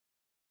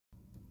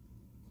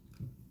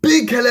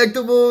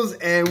Collectibles,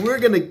 and we're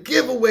going to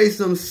give away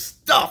some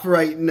stuff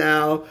right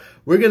now.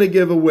 We're going to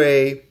give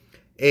away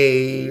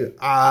a,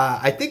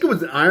 I think it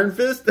was an Iron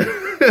Fist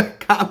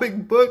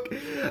comic book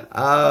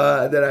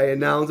that I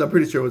announced. I'm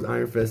pretty sure it was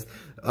Iron Fist.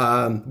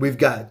 We've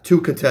got 2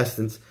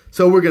 contestants.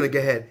 So we're going to go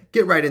ahead,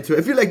 get right into it.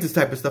 If you like this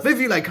type of stuff, if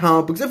you like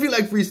comic books, if you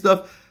like free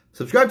stuff,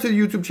 subscribe to the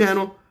YouTube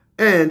channel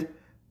and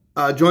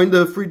join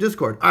the free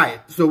Discord. All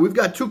right, so we've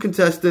got 2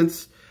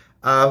 contestants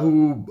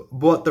who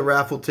bought the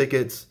raffle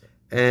tickets.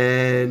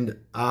 And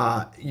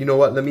you know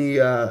what? Let me,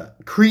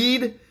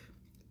 Creed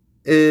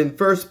in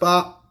first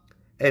spot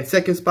and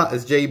second spot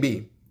is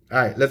JB. All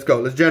right, let's go.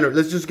 Let's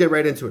just get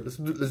right into it.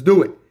 Let's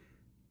do it.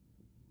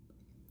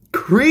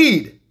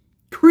 Creed,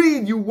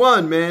 you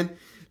won, man.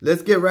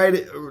 Let's get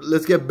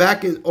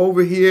back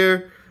over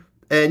here.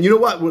 And you know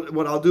what?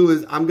 What I'll do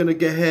is I'm gonna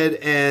go ahead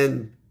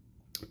and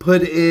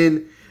put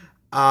in.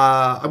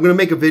 I'm gonna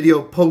make a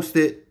video, post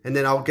it, and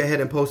then I'll go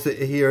ahead and post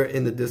it here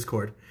in the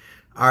Discord.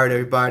 All right,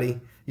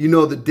 everybody. You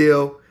know the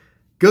deal.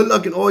 Good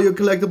luck in all your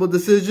collectible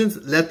decisions.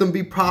 Let them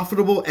be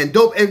profitable and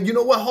dope. And you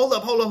know what? Hold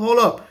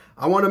up.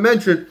 I want to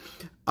mention,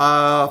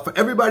 for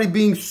everybody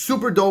being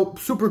super dope,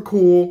 super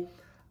cool,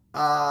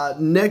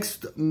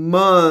 next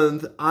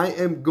month I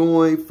am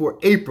going for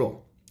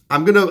April. I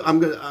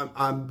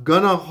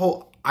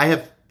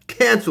have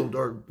canceled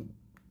or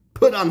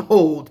put on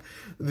hold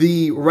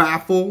the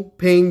raffle,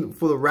 paying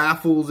for the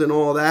raffles and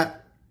all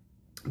that.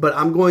 But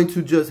I'm going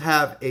to just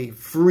have a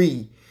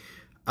free,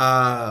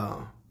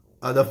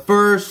 the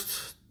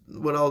first,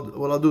 what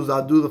I'll do is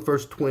I'll do the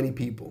first 20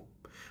 people.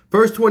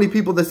 First 20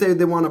 people that say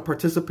they want to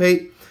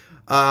participate.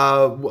 What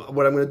I'm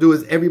going to do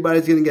is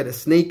everybody's going to get a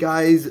Snake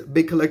Eyes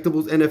Big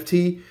Collectibles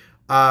NFT.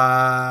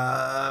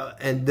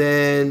 And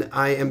then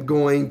I am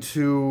going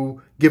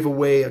to give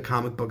away a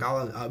comic book,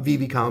 a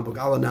Veve comic book.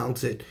 I'll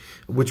announce it,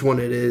 which one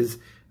it is,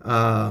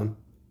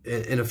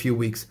 in a few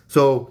weeks.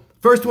 So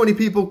first 20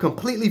 people,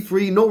 completely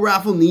free, no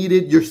raffle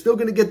needed. You're still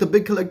going to get the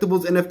Big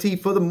Collectibles NFT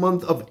for the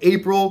month of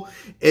April.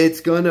 It's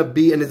going to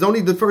be, and it's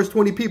only the first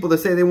 20 people that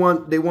say they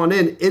want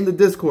in the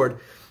Discord.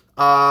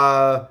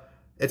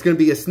 It's going to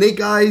be a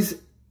Snake Eyes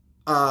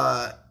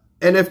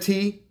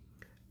NFT,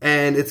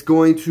 and it's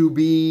going to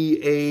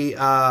be a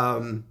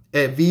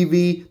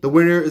Veve. The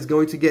winner is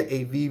going to get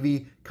a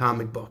Veve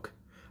comic book.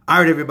 All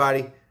right,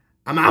 everybody,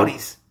 I'm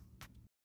outies.